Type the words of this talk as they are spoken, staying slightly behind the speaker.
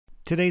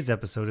Today's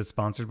episode is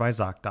sponsored by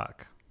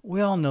ZocDoc.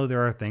 We all know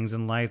there are things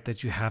in life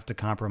that you have to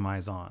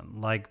compromise on,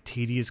 like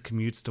tedious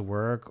commutes to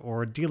work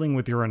or dealing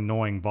with your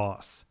annoying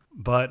boss.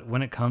 But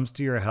when it comes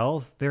to your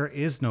health, there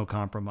is no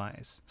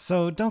compromise.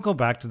 So don't go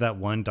back to that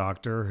one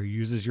doctor who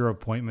uses your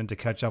appointment to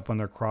catch up on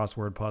their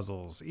crossword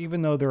puzzles,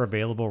 even though they're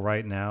available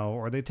right now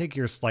or they take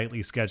your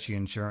slightly sketchy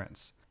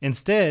insurance.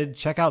 Instead,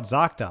 check out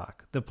ZocDoc,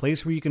 the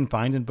place where you can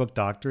find and book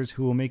doctors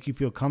who will make you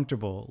feel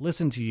comfortable,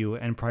 listen to you,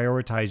 and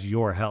prioritize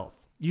your health.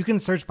 You can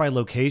search by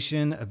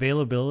location,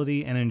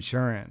 availability, and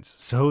insurance,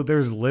 so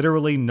there's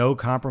literally no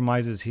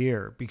compromises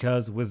here,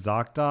 because with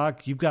ZocDoc,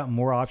 you've got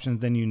more options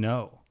than you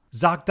know.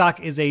 ZocDoc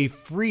is a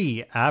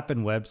free app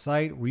and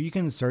website where you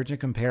can search and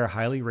compare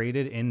highly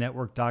rated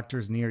in-network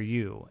doctors near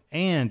you,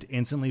 and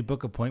instantly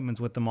book appointments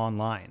with them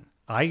online.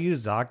 I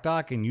use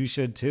ZocDoc and you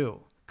should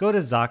too. Go to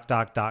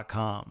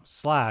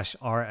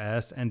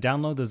ZocDoc.com/RS and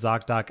download the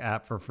ZocDoc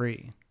app for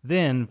free.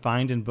 Then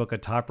find and book a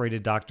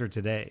top-rated doctor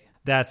today.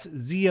 That's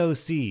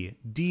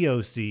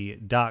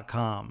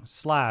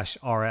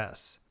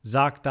ZocDoc.com/RS.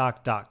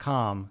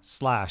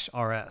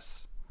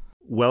 ZocDoc.com/RS.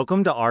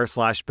 Welcome to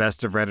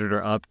r/Best of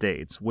Redditor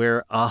updates,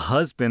 where a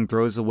husband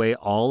throws away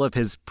all of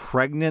his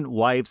pregnant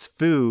wife's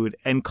food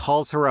and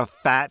calls her a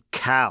fat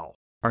cow.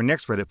 Our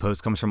next Reddit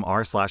post comes from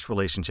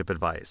r/Relationship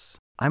Advice.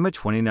 I'm a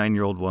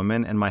 29-year-old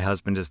woman and my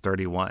husband is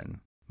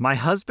 31. My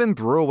husband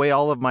threw away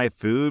all of my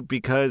food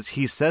because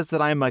he says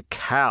that I'm a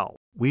cow.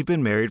 We've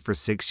been married for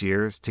 6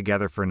 years,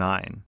 together for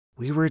 9.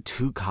 We were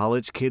 2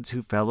 college kids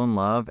who fell in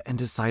love and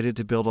decided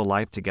to build a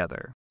life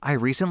together. I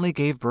recently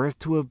gave birth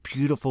to a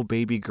beautiful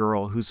baby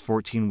girl who's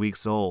 14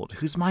 weeks old,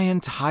 who's my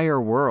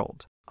entire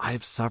world.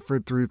 I've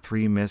suffered through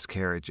 3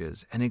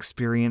 miscarriages and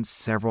experienced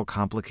several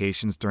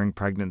complications during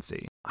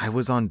pregnancy. I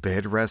was on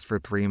bed rest for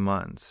 3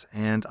 months,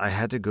 and I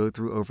had to go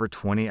through over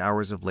 20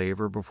 hours of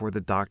labor before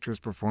the doctors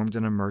performed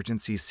an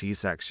emergency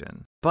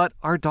C-section. But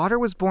our daughter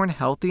was born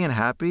healthy and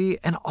happy,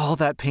 and all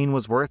that pain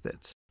was worth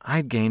it.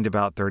 I'd gained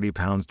about 30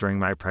 pounds during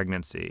my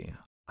pregnancy.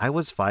 I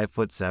was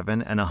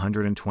 5'7" and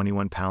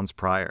 121 pounds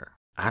prior.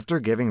 After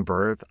giving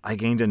birth, I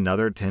gained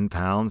another 10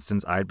 pounds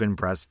since I'd been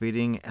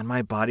breastfeeding, and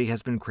my body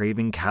has been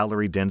craving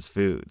calorie-dense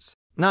foods.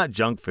 Not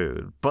junk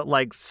food, but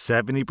like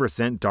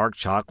 70% dark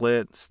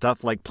chocolate,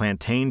 stuff like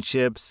plantain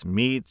chips,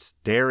 meats,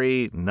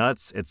 dairy,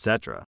 nuts,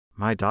 etc.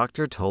 My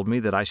doctor told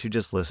me that I should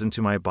just listen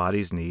to my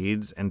body's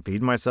needs and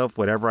feed myself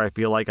whatever I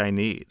feel like I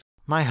need.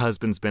 My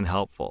husband's been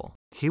helpful.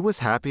 He was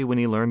happy when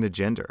he learned the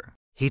gender.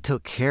 He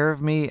took care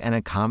of me and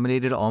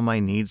accommodated all my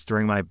needs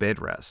during my bed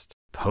rest.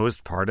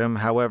 Postpartum,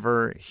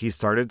 however, he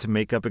started to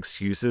make up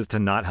excuses to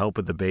not help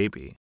with the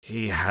baby.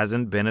 He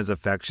hasn't been as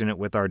affectionate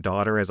with our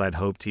daughter as I'd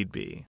hoped he'd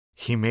be.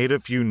 He made a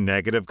few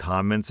negative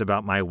comments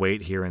about my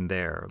weight here and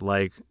there,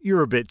 like,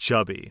 "You're a bit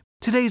chubby.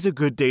 Today's a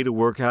good day to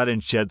work out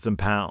and shed some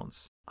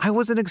pounds." I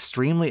was an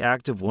extremely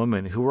active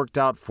woman who worked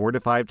out 4 to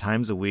 5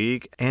 times a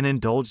week and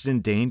indulged in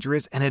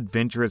dangerous and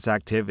adventurous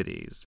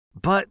activities.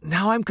 But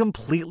now I'm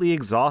completely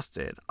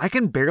exhausted. I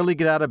can barely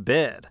get out of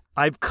bed.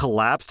 I've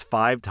collapsed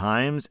 5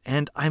 times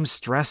and I'm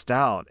stressed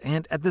out.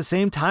 And at the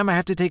same time, I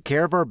have to take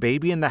care of our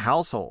baby in the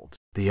household.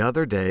 The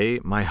other day,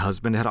 my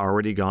husband had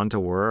already gone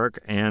to work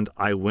and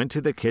I went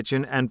to the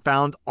kitchen and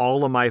found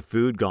all of my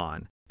food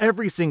gone.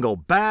 Every single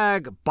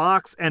bag,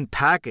 box, and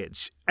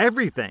package.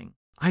 Everything.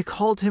 I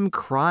called him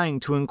crying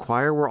to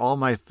inquire where all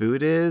my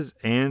food is,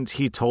 and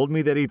he told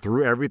me that he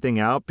threw everything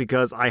out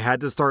because I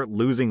had to start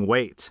losing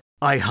weight.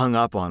 I hung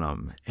up on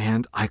him,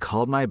 and I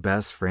called my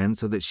best friend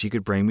so that she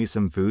could bring me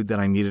some food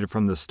that I needed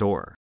from the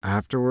store.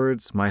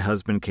 Afterwards, my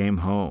husband came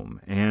home,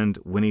 and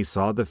when he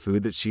saw the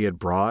food that she had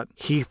brought,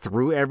 he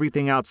threw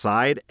everything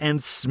outside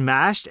and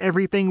smashed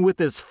everything with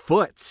his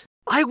foot.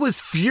 I was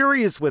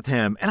furious with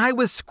him, and I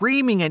was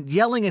screaming and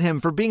yelling at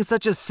him for being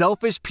such a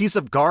selfish piece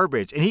of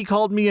garbage, and he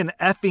called me an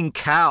effing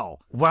cow,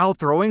 while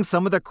throwing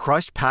some of the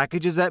crushed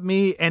packages at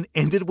me and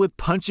ended with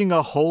punching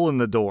a hole in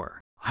the door.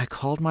 I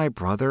called my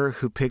brother,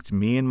 who picked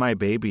me and my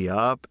baby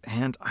up,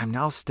 and I'm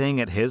now staying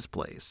at his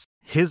place.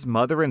 His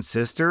mother and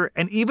sister,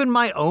 and even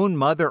my own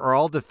mother, are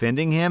all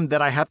defending him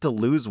that I have to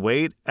lose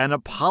weight and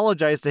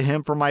apologize to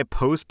him for my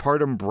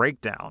postpartum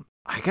breakdown.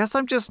 I guess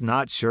I'm just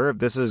not sure if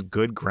this is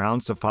good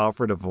grounds to file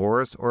for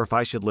divorce or if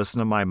I should listen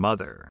to my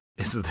mother.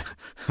 Is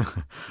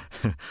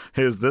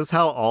this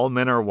how all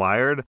men are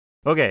wired?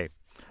 Okay,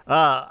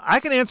 I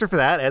can answer for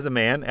that as a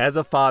man, as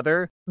a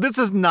father. This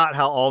is not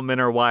how all men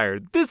are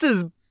wired. This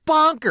is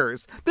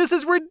bonkers. This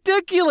is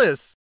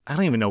ridiculous. I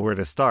don't even know where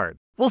to start.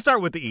 We'll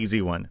start with the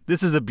easy one.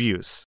 This is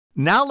abuse.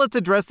 Now let's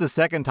address the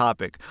second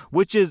topic,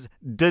 which is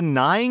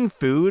denying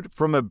food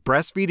from a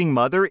breastfeeding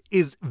mother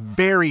is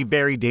very,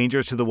 very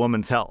dangerous to the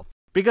woman's health.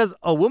 Because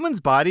a woman's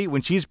body,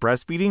 when she's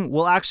breastfeeding,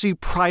 will actually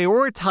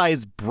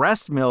prioritize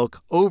breast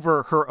milk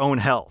over her own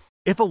health.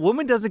 If a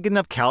woman doesn't get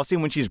enough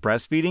calcium when she's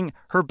breastfeeding,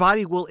 her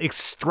body will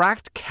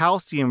extract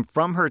calcium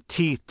from her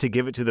teeth to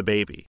give it to the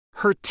baby.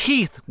 Her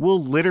teeth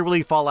will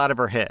literally fall out of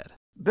her head.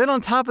 Then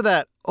on top of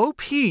that,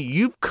 OP,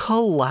 you've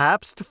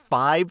collapsed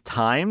 5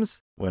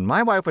 times? When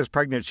my wife was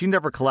pregnant, she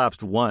never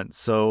collapsed once,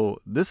 so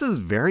this is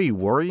very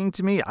worrying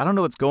to me. I don't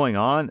know what's going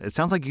on. It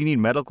sounds like you need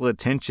medical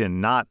attention,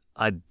 not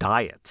a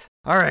diet.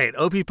 All right,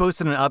 OP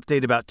posted an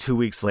update about 2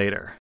 weeks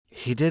later.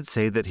 He did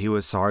say that he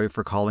was sorry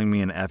for calling me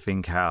an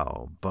effing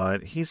cow,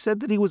 but he said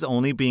that he was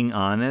only being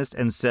honest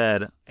and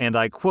said, and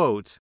I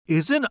quote,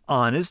 "Isn't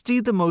honesty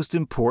the most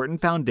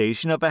important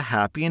foundation of a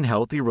happy and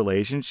healthy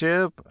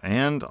relationship?"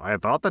 And I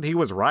thought that he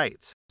was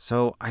right.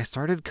 So I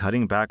started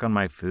cutting back on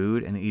my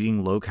food and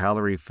eating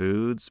low-calorie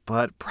foods,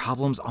 but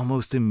problems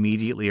almost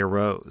immediately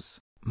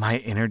arose. My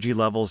energy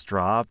levels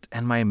dropped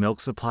and my milk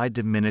supply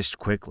diminished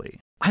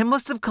quickly. I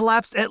must have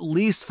collapsed at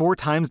least 4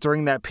 times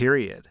during that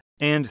period.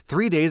 And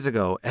 3 days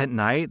ago, at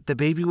night, the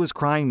baby was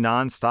crying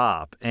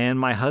nonstop, and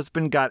my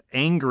husband got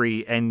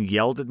angry and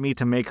yelled at me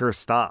to make her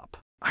stop.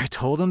 I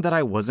told him that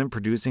I wasn't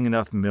producing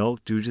enough milk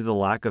due to the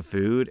lack of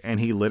food,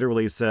 and he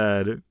literally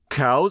said,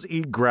 "Cows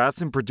eat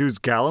grass and produce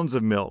gallons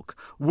of milk.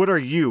 What are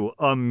you,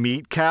 a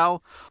meat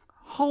cow?"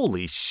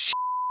 Holy shit.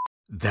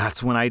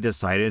 That's when I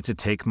decided to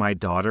take my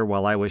daughter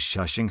while I was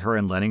shushing her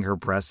and letting her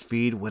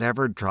breastfeed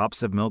whatever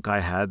drops of milk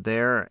I had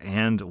there,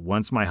 and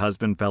once my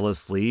husband fell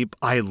asleep,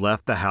 I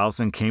left the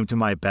house and came to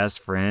my best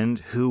friend,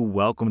 who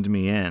welcomed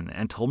me in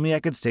and told me I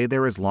could stay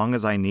there as long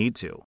as I need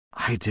to.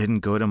 I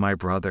didn't go to my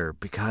brother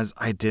because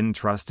I didn't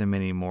trust him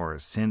anymore,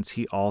 since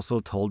he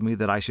also told me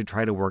that I should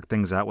try to work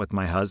things out with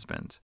my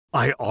husband.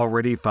 I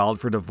already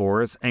filed for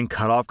divorce and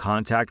cut off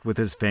contact with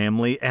his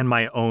family and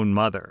my own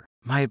mother.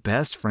 My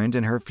best friend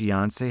and her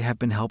fiance have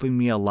been helping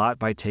me a lot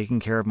by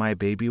taking care of my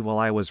baby while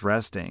I was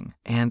resting,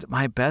 and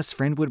my best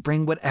friend would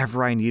bring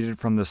whatever I needed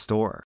from the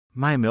store.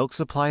 My milk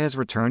supply has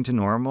returned to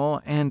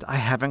normal, and I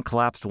haven't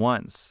collapsed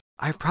once.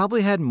 I've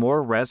probably had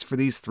more rest for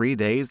these 3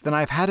 days than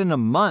I've had in a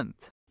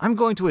month. I'm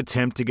going to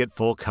attempt to get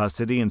full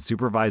custody and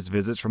supervised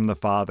visits from the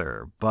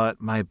father, but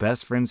my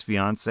best friend's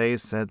fiance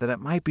said that it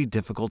might be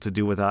difficult to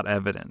do without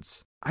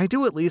evidence. I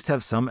do at least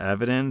have some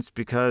evidence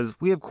because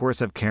we of course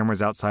have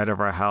cameras outside of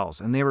our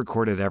house and they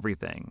recorded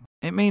everything.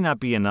 It may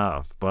not be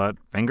enough, but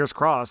fingers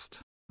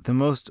crossed. The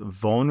most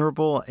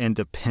vulnerable and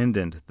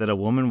dependent that a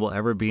woman will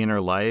ever be in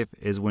her life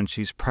is when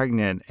she's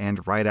pregnant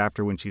and right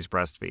after when she's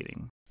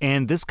breastfeeding.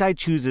 And this guy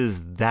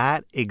chooses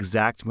that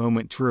exact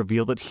moment to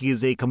reveal that he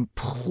is a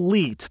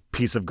complete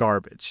piece of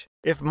garbage.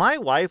 If my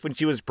wife, when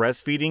she was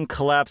breastfeeding,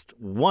 collapsed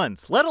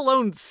once, let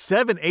alone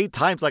 7, 8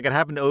 times like it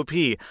happened to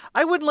OP,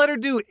 I wouldn't let her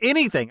do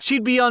anything.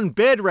 She'd be on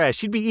bed rest.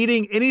 She'd be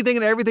eating anything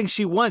and everything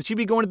she wants. She'd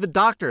be going to the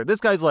doctor. This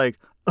guy's like,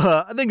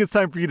 I think it's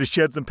time for you to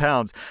shed some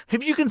pounds.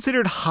 Have you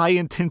considered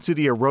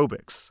high-intensity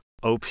aerobics?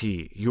 OP,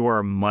 you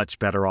are much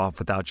better off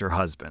without your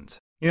husband.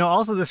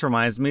 Also this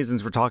reminds me,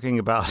 since we're talking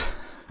about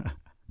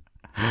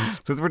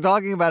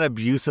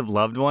abusive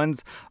loved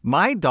ones,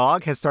 my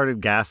dog has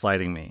started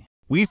gaslighting me.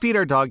 We feed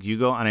our dog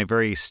Hugo on a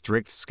very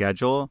strict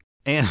schedule,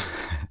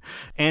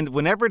 and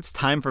whenever it's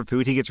time for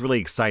food, he gets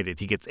really excited.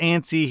 He gets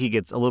antsy, he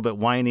gets a little bit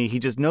whiny, he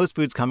just knows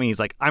food's coming, he's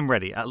like, I'm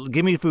ready,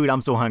 give me food, I'm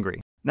so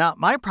hungry. Now,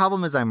 my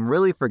problem is I'm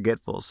really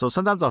forgetful, so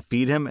sometimes I'll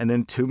feed him, and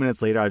then 2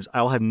 minutes later,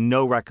 I'll have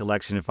no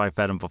recollection if I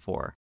fed him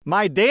before.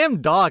 My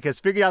damn dog has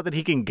figured out that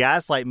he can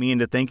gaslight me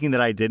into thinking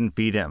that I didn't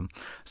feed him.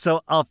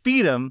 So I'll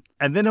feed him,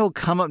 and then he'll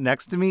come up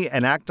next to me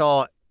and act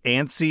all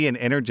antsy and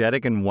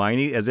energetic and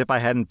whiny as if I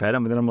hadn't fed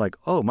him, and then I'm like,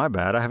 oh, my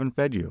bad, I haven't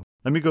fed you.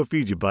 Let me go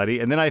feed you, buddy.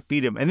 And then I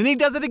feed him, and then he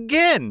does it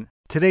again.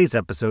 Today's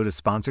episode is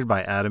sponsored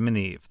by Adam and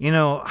Eve.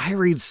 I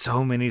read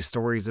so many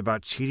stories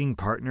about cheating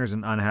partners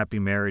and unhappy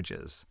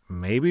marriages.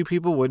 Maybe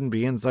people wouldn't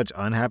be in such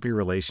unhappy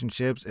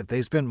relationships if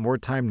they spent more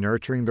time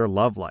nurturing their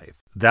love life.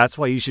 That's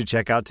why you should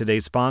check out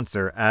today's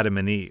sponsor, Adam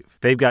and Eve.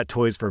 They've got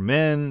toys for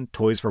men,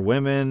 toys for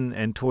women,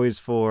 and toys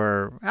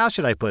for, how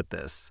should I put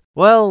this?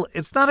 Well,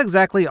 it's not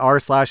exactly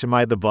r/am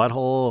I the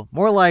butthole,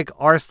 more like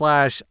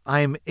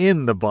r/I'm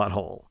in the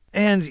butthole.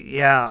 And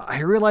yeah, I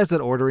realize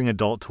that ordering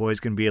adult toys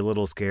can be a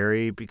little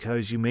scary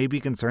because you may be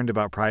concerned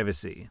about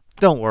privacy.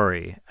 Don't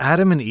worry,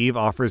 Adam and Eve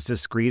offers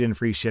discreet and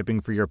free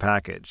shipping for your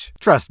package.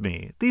 Trust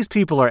me, these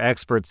people are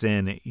experts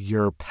in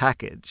your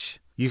package.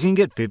 You can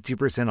get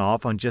 50%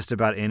 off on just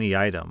about any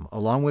item,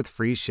 along with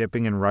free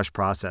shipping and rush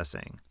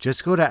processing.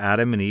 Just go to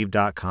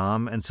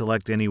adamandeve.com and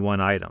select any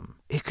one item.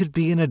 It could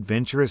be an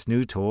adventurous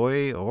new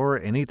toy or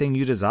anything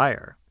you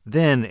desire.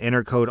 Then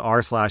enter code r/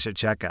 at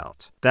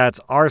checkout.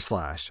 That's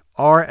r/RSLASH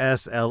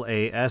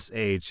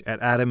at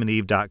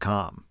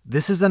adamandeve.com.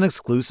 This is an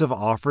exclusive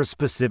offer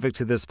specific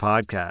to this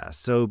podcast,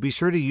 so be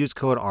sure to use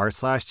code r/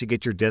 to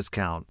get your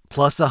discount,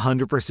 plus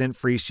 100%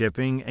 free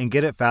shipping, and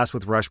get it fast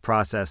with rush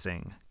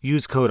processing.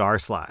 Use code r/.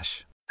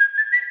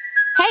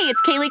 Hey,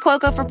 it's Kaylee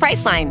Cuoco for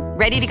Priceline.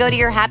 Ready to go to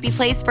your happy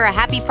place for a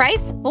happy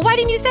price? Well, why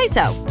didn't you say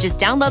so? Just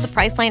download the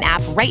Priceline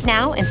app right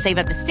now and save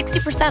up to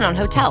 60% on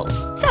hotels.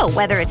 So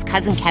whether it's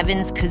Cousin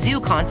Kevin's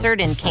Kazoo Concert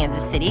in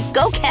Kansas City,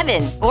 go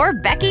Kevin, or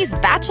Becky's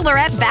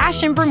Bachelorette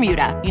Bash in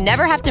Bermuda, you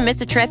never have to miss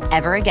a trip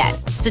ever again.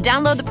 So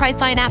download the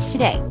Priceline app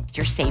today.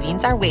 Your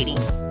savings are waiting.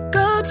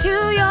 Go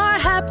to your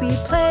happy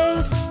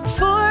place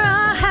for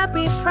a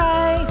happy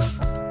price.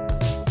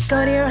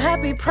 Go to your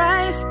happy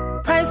price,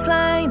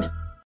 Priceline.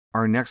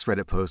 Our next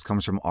Reddit post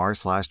comes from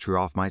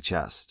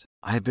r/TrueOffMyChest.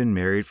 I've been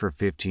married for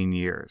 15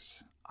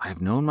 years.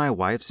 I've known my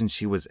wife since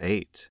she was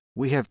 8.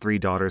 We have 3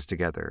 daughters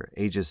together,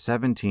 ages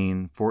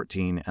 17,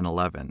 14, and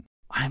 11.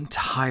 I'm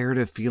tired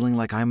of feeling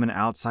like I'm an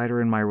outsider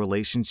in my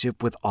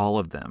relationship with all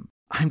of them.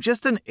 I'm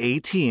just an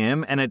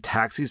ATM and a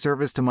taxi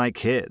service to my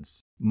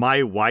kids.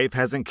 My wife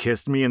hasn't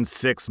kissed me in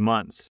 6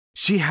 months.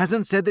 She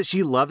hasn't said that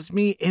she loves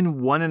me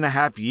in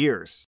 1.5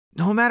 years.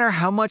 No matter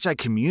how much I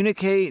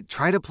communicate,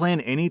 try to plan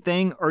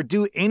anything, or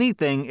do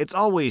anything, it's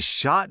always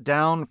shot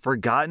down,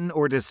 forgotten,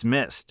 or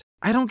dismissed.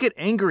 I don't get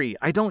angry,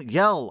 I don't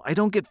yell, I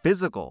don't get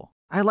physical.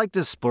 I like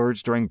to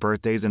splurge during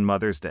birthdays and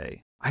Mother's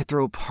Day. I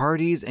throw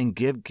parties and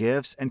give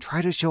gifts and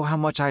try to show how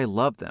much I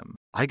love them.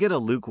 I get a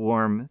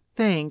lukewarm,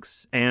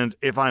 thanks, and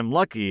if I'm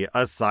lucky,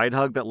 a side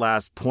hug that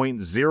lasts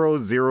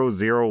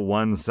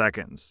 0.0001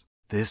 seconds.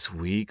 This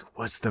week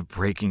was the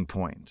breaking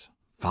point.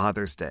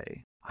 Father's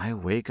Day. I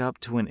wake up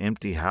to an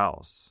empty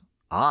house.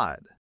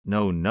 Odd.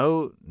 No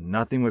note,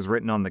 nothing was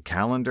written on the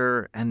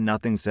calendar, and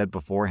nothing said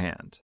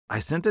beforehand. I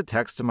sent a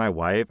text to my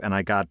wife and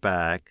I got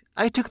back,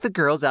 I took the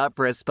girls out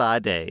for a spa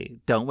day.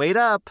 Don't wait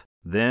up.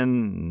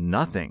 Then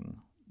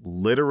nothing.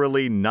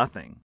 Literally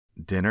nothing.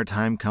 Dinner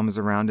time comes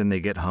around and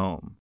they get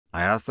home.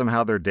 I ask them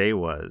how their day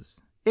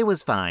was. It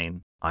was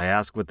fine. I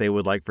ask what they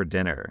would like for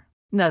dinner.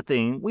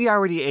 Nothing. We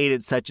already ate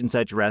at such and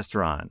such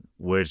restaurant,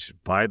 which,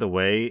 by the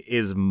way,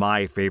 is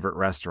my favorite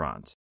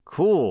restaurant.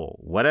 Cool,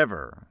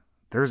 whatever.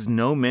 There's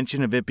no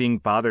mention of it being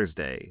Father's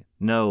Day.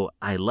 No,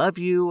 I love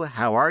you,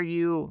 how are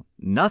you?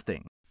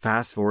 Nothing.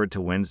 Fast forward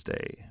to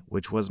Wednesday,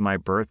 which was my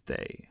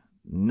birthday.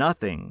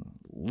 Nothing.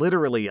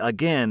 Literally,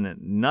 again,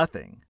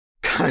 nothing.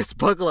 Guys,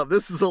 buckle up.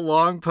 This is a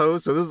long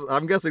post, so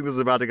I'm guessing this is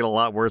about to get a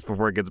lot worse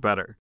before it gets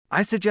better.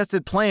 I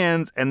suggested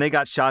plans, and they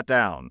got shot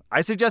down.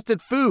 I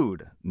suggested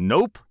food.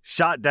 Nope,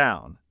 shot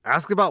down.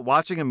 Ask about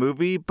watching a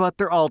movie, but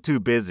they're all too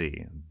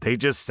busy. They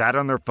just sat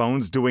on their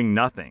phones doing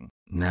nothing.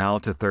 Now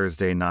to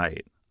Thursday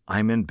night.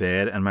 I'm in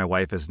bed, and my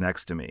wife is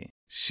next to me.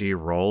 She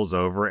rolls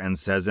over and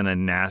says in a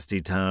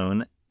nasty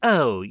tone,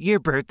 "Oh, your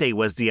birthday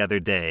was the other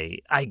day.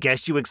 I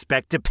guess you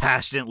expect to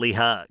passionately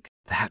hug."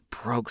 That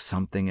broke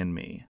something in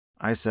me.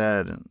 I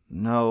said,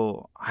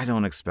 "No, I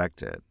don't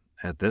expect it.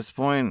 At this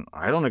point,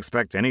 I don't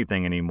expect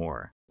anything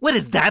anymore." "What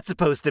is that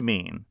supposed to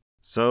mean?"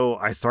 So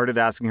I started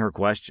asking her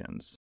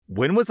questions.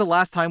 "When was the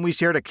last time we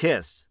shared a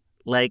kiss?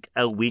 Like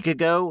a week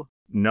ago?"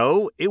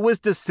 "No, it was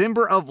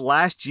December of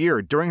last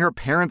year during her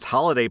parents'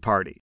 holiday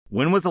party."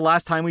 "When was the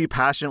last time we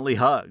passionately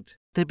hugged?"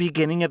 "The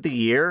beginning of the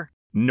year?"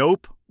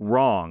 "Nope,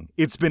 wrong.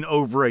 It's been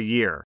over a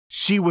year."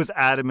 She was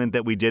adamant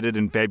that we did it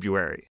in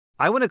February.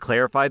 I want to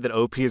clarify that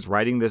OP is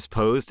writing this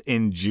post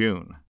in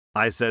June.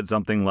 I said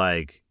something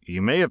like,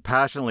 "You may have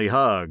passionately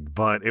hugged,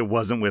 but it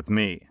wasn't with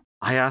me."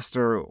 I asked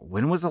her,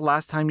 "When was the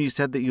last time you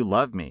said that you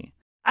love me?"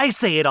 "I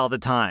say it all the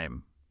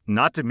time."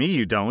 "Not to me,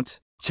 you don't.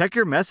 Check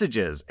your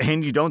messages,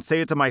 and you don't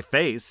say it to my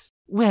face."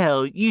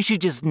 "Well, you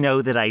should just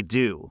know that I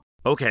do."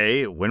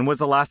 "Okay, when was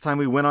the last time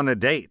we went on a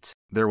date?"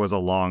 There was a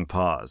long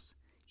pause.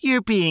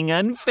 "You're being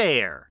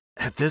unfair."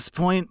 At this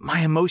point,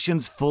 my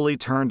emotions fully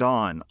turned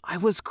on. I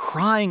was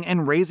crying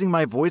and raising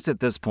my voice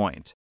at this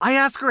point. I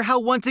asked her how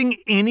wanting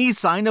any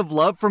sign of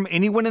love from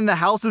anyone in the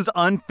house is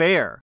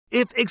unfair.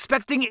 If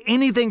expecting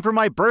anything for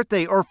my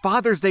birthday or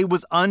Father's Day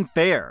was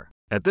unfair.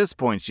 At this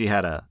point, she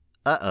had a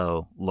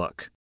uh-oh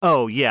look.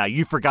 "Oh yeah,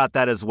 you forgot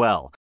that as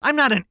well. I'm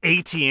not an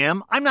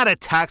ATM. I'm not a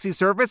taxi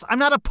service. I'm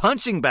not a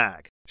punching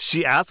bag."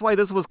 She asked why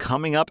this was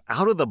coming up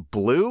out of the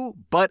blue,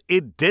 but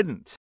it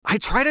didn't. I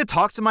try to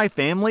talk to my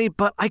family,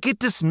 but I get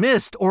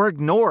dismissed or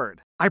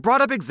ignored. I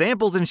brought up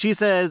examples and she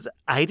says,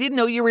 "I didn't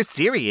know you were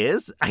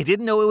serious. I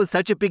didn't know it was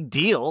such a big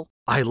deal."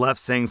 I left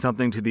saying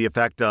something to the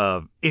effect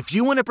of, "If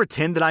you want to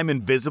pretend that I'm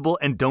invisible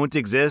and don't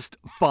exist,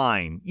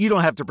 fine. You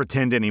don't have to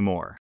pretend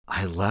anymore."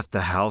 I left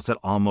the house at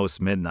almost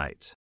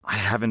midnight. I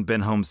haven't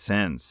been home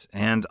since,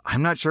 and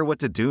I'm not sure what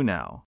to do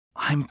now.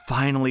 I'm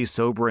finally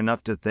sober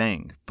enough to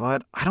think,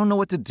 but I don't know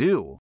what to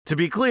do. To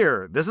be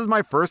clear, this is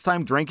my first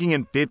time drinking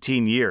in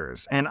 15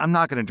 years, and I'm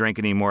not going to drink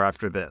anymore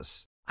after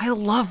this. I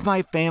love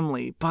my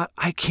family, but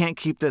I can't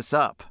keep this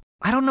up.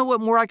 I don't know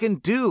what more I can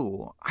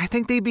do. I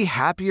think they'd be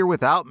happier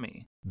without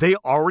me. They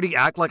already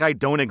act like I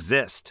don't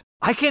exist.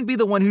 I can't be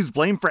the one who's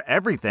blamed for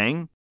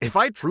everything. If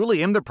I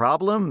truly am the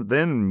problem,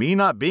 then me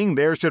not being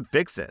there should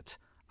fix it.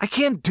 I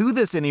can't do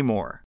this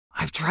anymore.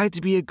 I've tried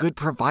to be a good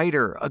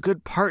provider, a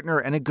good partner,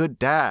 and a good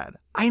dad.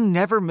 I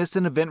never miss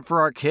an event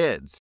for our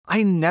kids.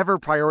 I never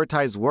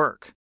prioritize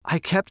work. I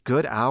kept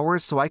good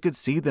hours so I could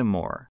see them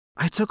more.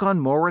 I took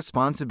on more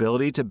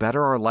responsibility to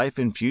better our life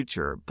and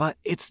future, but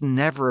it's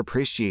never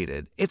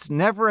appreciated. It's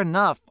never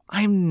enough.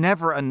 I'm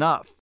never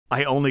enough.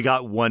 I only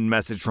got one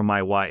message from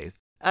my wife.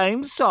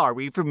 "I'm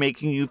sorry for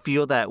making you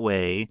feel that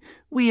way.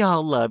 We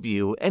all love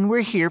you, and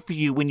we're here for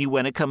you when you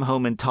want to come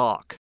home and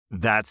talk."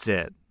 That's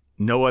it.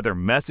 No other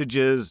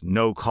messages,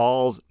 no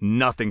calls,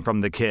 nothing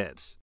from the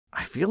kids.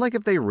 I feel like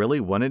if they really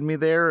wanted me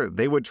there,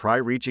 they would try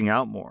reaching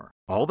out more.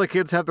 All the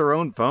kids have their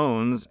own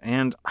phones,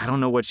 and I don't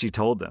know what she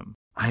told them.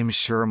 I'm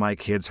sure my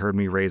kids heard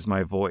me raise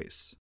my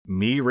voice.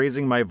 Me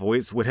raising my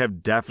voice would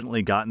have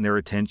definitely gotten their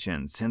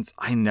attention since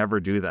I never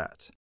do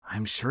that.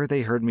 I'm sure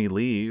they heard me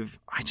leave.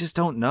 I just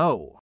don't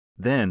know.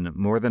 Then,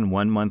 more than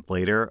 1 month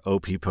later,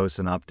 OP posts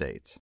an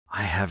update.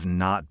 I have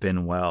not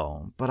been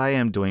well, but I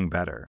am doing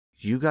better.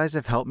 You guys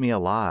have helped me a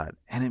lot,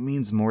 and it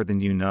means more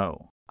than you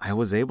know. I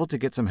was able to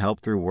get some help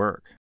through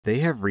work. They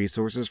have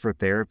resources for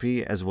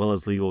therapy as well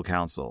as legal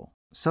counsel.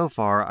 So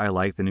far, I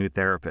like the new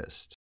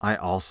therapist. I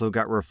also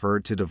got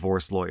referred to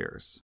divorce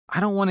lawyers. I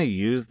don't want to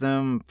use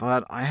them,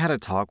 but I had a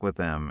talk with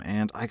them,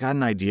 and I got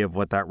an idea of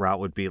what that route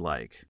would be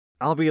like.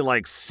 I'll be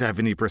like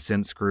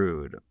 70%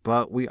 screwed,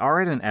 but we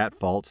are at an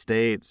at-fault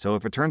state, so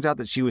if it turns out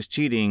that she was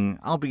cheating,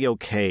 I'll be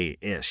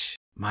okay-ish.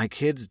 My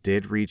kids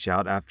did reach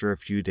out after a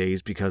few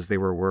days because they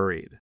were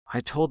worried.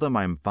 I told them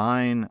I'm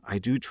fine, I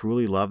do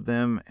truly love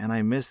them, and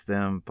I miss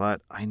them,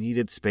 but I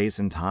needed space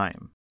and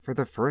time. For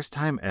the first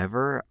time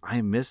ever,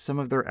 I missed some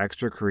of their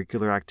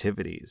extracurricular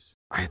activities.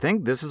 I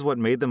think this is what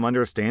made them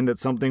understand that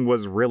something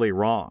was really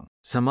wrong.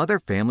 Some other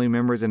family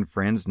members and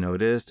friends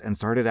noticed and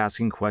started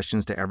asking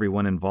questions to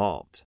everyone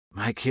involved.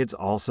 My kids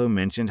also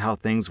mentioned how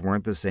things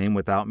weren't the same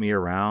without me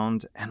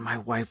around, and my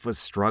wife was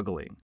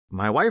struggling.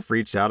 My wife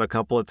reached out a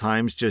couple of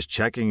times just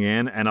checking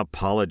in and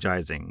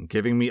apologizing,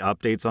 giving me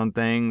updates on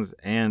things,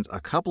 and a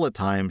couple of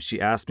times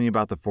she asked me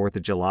about the 4th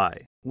of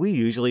July. We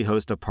usually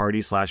host a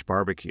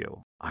party/barbecue.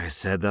 I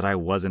said that I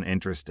wasn't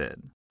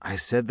interested. I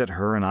said that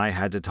her and I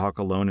had to talk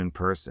alone in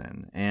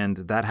person, and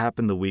that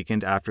happened the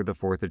weekend after the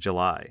 4th of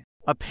July.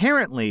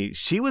 Apparently,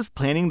 she was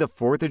planning the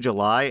 4th of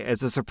July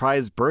as a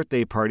surprise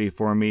birthday party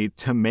for me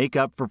to make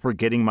up for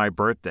forgetting my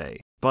birthday.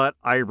 But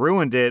I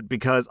ruined it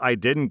because I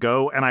didn't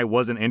go and I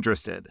wasn't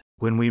interested.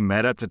 When we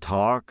met up to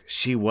talk,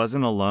 she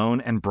wasn't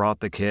alone and brought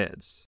the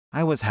kids.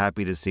 I was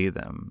happy to see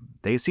them.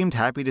 They seemed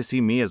happy to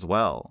see me as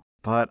well.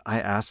 But I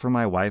asked for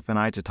my wife and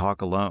I to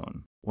talk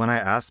alone. When I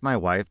asked my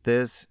wife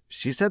this,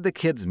 she said the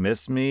kids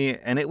missed me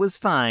and it was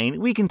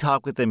fine, we can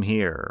talk with them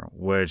here,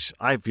 which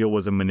I feel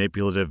was a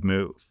manipulative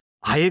move.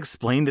 I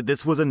explained that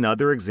this was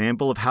another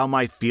example of how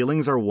my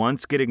feelings are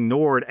once get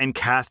ignored and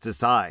cast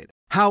aside.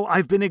 How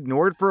I've been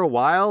ignored for a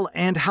while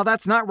and how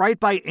that's not right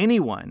by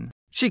anyone.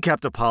 She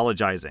kept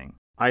apologizing.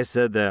 I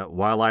said that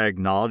while I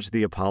acknowledge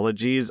the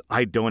apologies,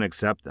 I don't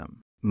accept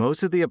them.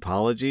 Most of the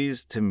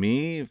apologies, to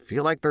me,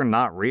 feel like they're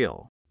not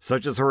real.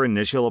 Such as her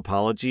initial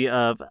apology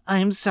of,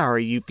 "I'm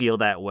sorry you feel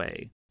that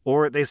way."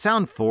 Or they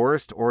sound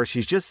forced, or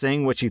she's just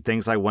saying what she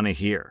thinks I want to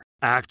hear.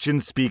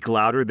 Actions speak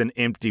louder than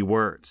empty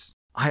words.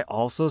 I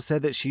also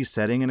said that she's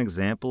setting an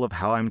example of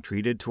how I'm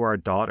treated to our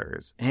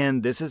daughters,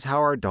 and this is how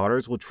our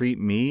daughters will treat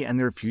me and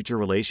their future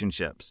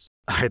relationships.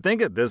 I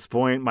think at this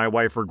point, my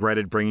wife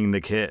regretted bringing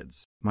the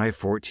kids. My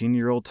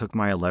 14-year-old took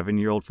my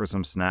 11-year-old for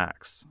some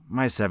snacks.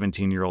 My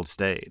 17-year-old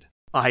stayed.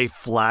 I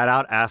flat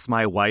out asked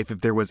my wife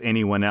if there was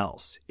anyone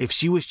else, if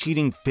she was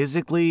cheating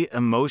physically,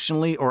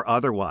 emotionally, or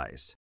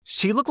otherwise.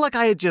 She looked like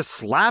I had just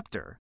slapped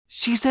her.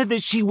 She said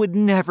that she would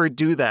never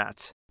do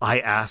that. I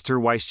asked her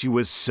why she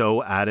was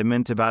so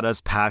adamant about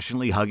us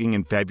passionately hugging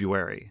in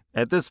February.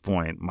 At this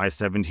point, my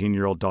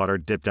 17-year-old daughter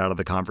dipped out of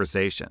the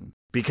conversation.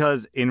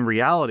 Because in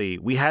reality,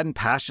 we hadn't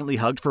passionately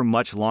hugged for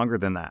much longer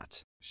than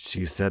that.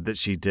 She said that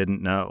she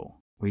didn't know.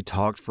 We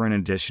talked for an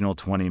additional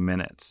 20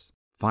 minutes.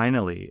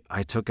 Finally,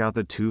 I took out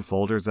the 2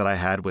 folders that I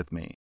had with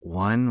me.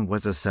 One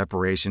was a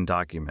separation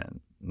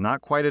document.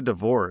 Not quite a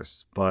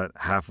divorce, but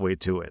halfway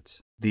to it.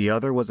 The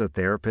other was a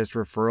therapist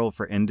referral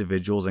for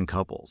individuals and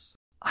couples.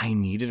 I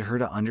needed her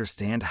to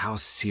understand how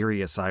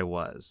serious I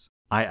was.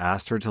 I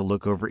asked her to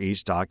look over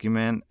each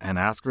document and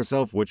ask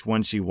herself which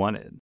one she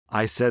wanted.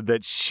 I said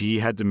that she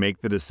had to make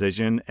the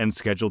decision and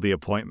schedule the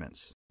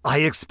appointments. I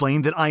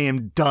explained that I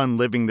am done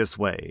living this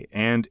way,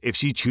 and if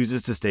she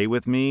chooses to stay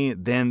with me,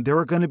 then there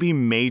are going to be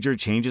major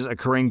changes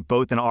occurring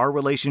both in our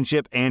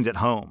relationship and at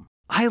home.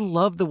 I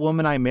love the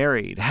woman I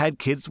married, had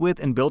kids with,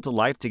 and built a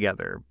life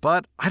together,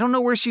 but I don't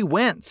know where she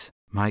went.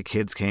 My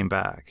kids came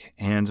back,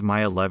 and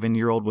my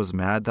 11-year-old was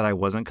mad that I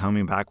wasn't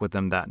coming back with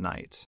them that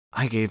night.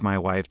 I gave my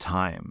wife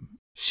time.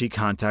 She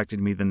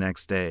contacted me the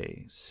next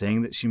day,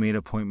 saying that she made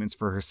appointments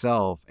for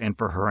herself and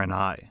for her and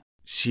I.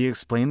 She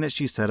explained that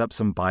she set up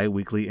some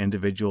bi-weekly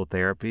individual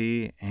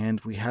therapy,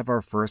 and we have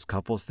our first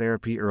couples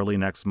therapy early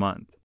next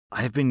month.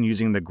 I've been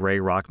using the gray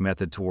rock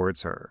method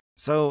towards her,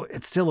 so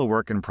it's still a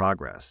work in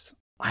progress.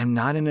 I'm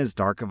not in as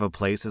dark of a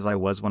place as I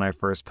was when I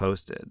first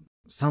posted.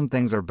 Some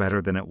things are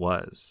better than it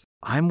was.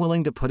 I'm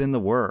willing to put in the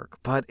work,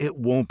 but it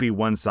won't be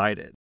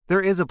one-sided.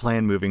 There is a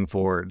plan moving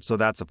forward, so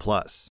that's a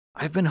plus.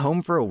 I've been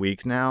home for a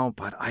week now,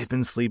 but I've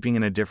been sleeping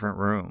in a different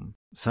room.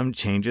 Some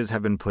changes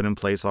have been put in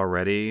place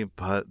already,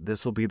 but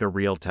this will be the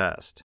real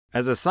test.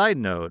 As a side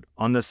note,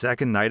 on the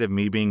second night of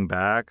me being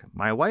back,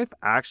 my wife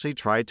actually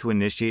tried to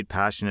initiate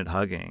passionate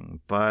hugging,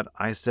 but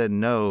I said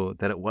no,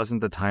 that it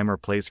wasn't the time or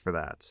place for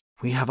that.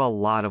 We have a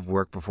lot of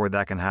work before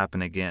that can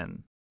happen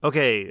again.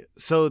 Okay,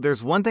 so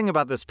there's one thing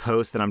about this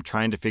post that I'm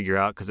trying to figure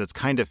out because it's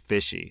kind of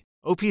fishy.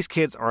 OP's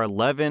kids are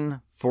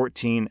 11,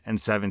 14,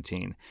 and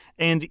 17.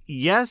 And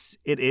yes,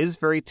 it is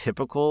very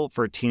typical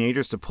for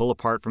teenagers to pull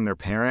apart from their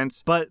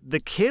parents, but the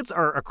kids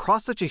are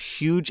across such a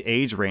huge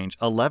age range,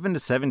 11 to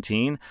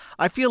 17,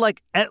 I feel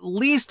like at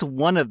least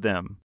one of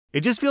them.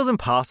 It just feels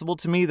impossible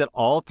to me that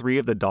all three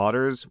of the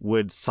daughters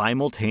would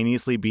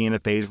simultaneously be in a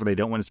phase where they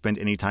don't want to spend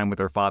any time with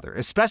their father,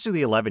 especially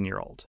the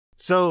 11-year-old.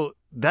 So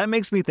that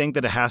makes me think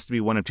that it has to be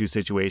one of two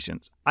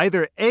situations.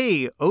 Either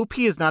A, OP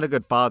is not a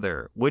good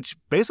father, which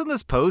based on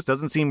this post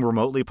doesn't seem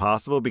remotely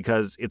possible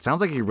because it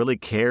sounds like he really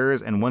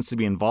cares and wants to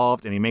be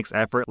involved and he makes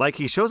effort. Like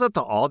he shows up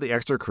to all the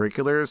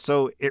extracurriculars,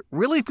 so it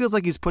really feels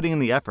like he's putting in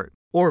the effort.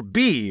 Or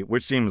B,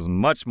 which seems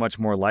much, much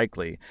more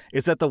likely,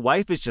 is that the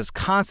wife is just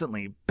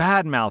constantly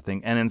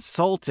bad-mouthing and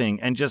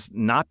insulting and just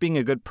not being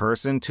a good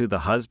person to the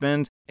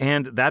husband.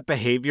 And that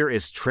behavior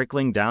is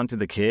trickling down to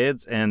the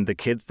kids, and the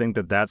kids think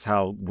that that's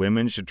how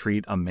women should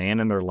treat a man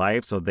in their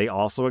life, so they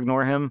also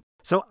ignore him.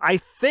 So I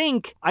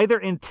think either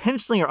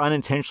intentionally or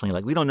unintentionally,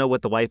 like we don't know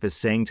what the wife is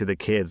saying to the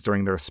kids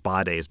during their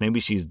spa days. Maybe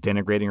she's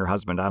denigrating her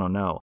husband. I don't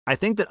know. I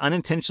think that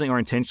unintentionally or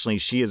intentionally,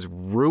 she is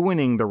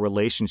ruining the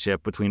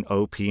relationship between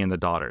OP and the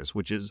daughters,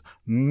 which is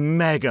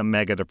mega,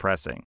 mega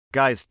depressing.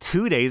 Guys,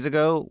 2 days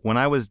ago, when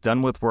I was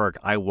done with work,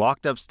 I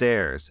walked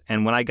upstairs,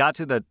 and when I got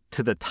to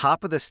the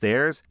top of the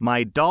stairs,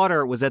 my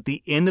daughter was at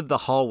the end of the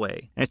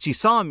hallway, and she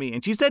saw me,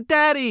 and she said,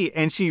 "Daddy!"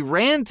 And she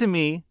ran to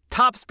me,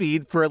 top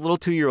speed for a little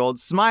 2-year-old,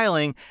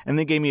 smiling, and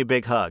then gave me a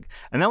big hug.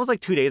 And that was like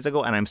 2 days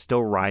ago, and I'm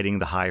still riding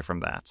the high from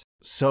that.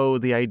 So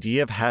the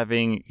idea of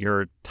having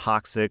your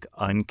toxic,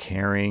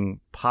 uncaring,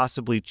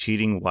 possibly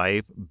cheating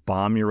wife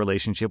bomb your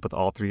relationship with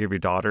all three of your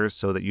daughters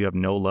so that you have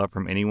no love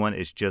from anyone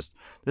is just,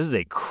 this is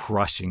a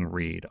crushing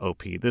read,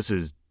 OP. This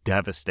is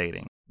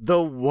devastating. The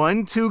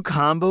 1-2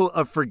 combo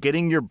of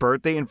forgetting your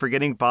birthday and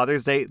forgetting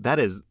Father's Day,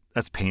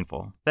 that's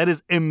painful. That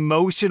is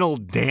emotional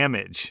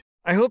damage.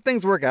 I hope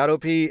things work out,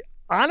 OP.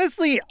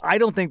 Honestly, I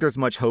don't think there's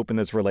much hope in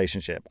this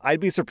relationship. I'd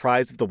be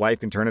surprised if the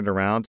wife can turn it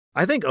around.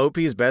 I think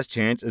OP's best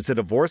chance is to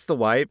divorce the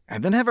wife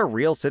and then have a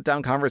real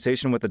sit-down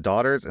conversation with the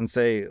daughters and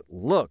say,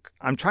 look,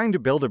 I'm trying to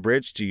build a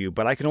bridge to you,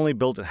 but I can only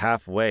build it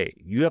halfway.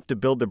 You have to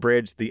build the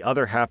bridge the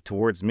other half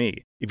towards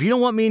me. If you don't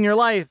want me in your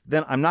life,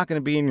 then I'm not going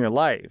to be in your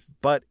life.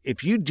 But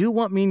if you do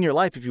want me in your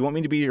life, if you want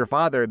me to be your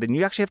father, then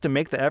you actually have to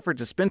make the effort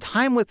to spend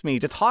time with me,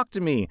 to talk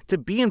to me, to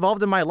be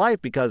involved in my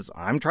life because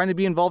I'm trying to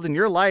be involved in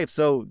your life.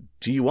 So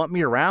do you want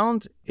me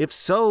around? If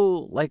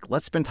so,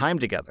 let's spend time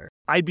together.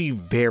 I'd be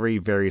very,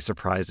 very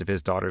surprised if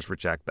his daughters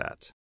reject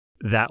that.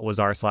 That was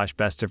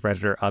r/Best of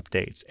Redditor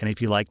updates. And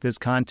if you like this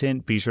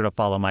content, be sure to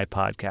follow my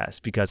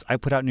podcast because I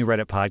put out new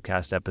Reddit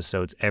podcast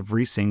episodes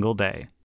every single day.